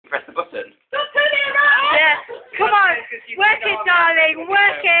it, darling.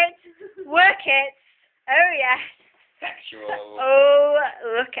 Work it. Work it. Oh, yes. Sexual. Oh,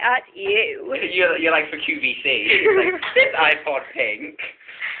 look at you. You're like for QVC. It's like, this iPod pink.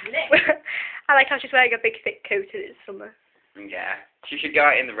 I like how she's wearing a big thick coat and it's summer. Yeah. She should go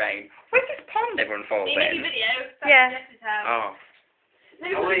out in the rain. Where's this pond everyone falls in? Yeah. Oh. Oh,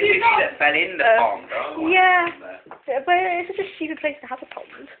 it was she that fell in the pond. Oh, yeah. But it's such a stupid place to have a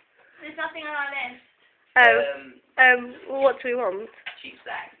pond. There's nothing on our list. What do we want? Cheap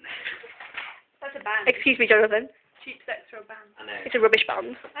sex. That's a band. Excuse me, Jonathan. Cheap sex for a band. I know. It's a rubbish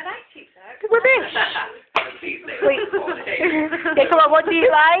band. I like cheap sex. Rubbish! Cheap sex. Wait. Yeah, come on, what do you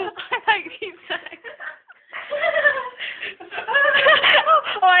like? I like cheap sex.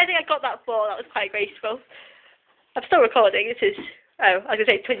 Oh, I think I got that for. That was quite graceful. I'm still recording. This is, I was going to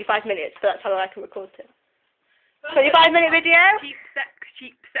say 25 minutes, but that's how I can record it. 25-minute video? Cheap sex,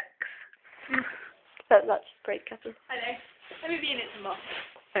 cheap sex. That's great, Catherine. I know. Let me be in it some more.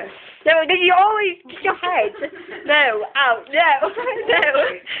 Oh. No, because you always kick your head. No, out, no,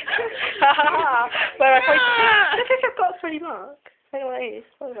 no. Where I point I think I've got a funny mark. I don't know what it is.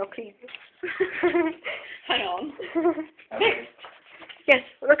 I don't know, clean. Hang on. Yes,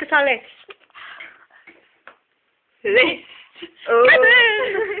 look at our list. List. Oh.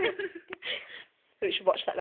 We should watch that.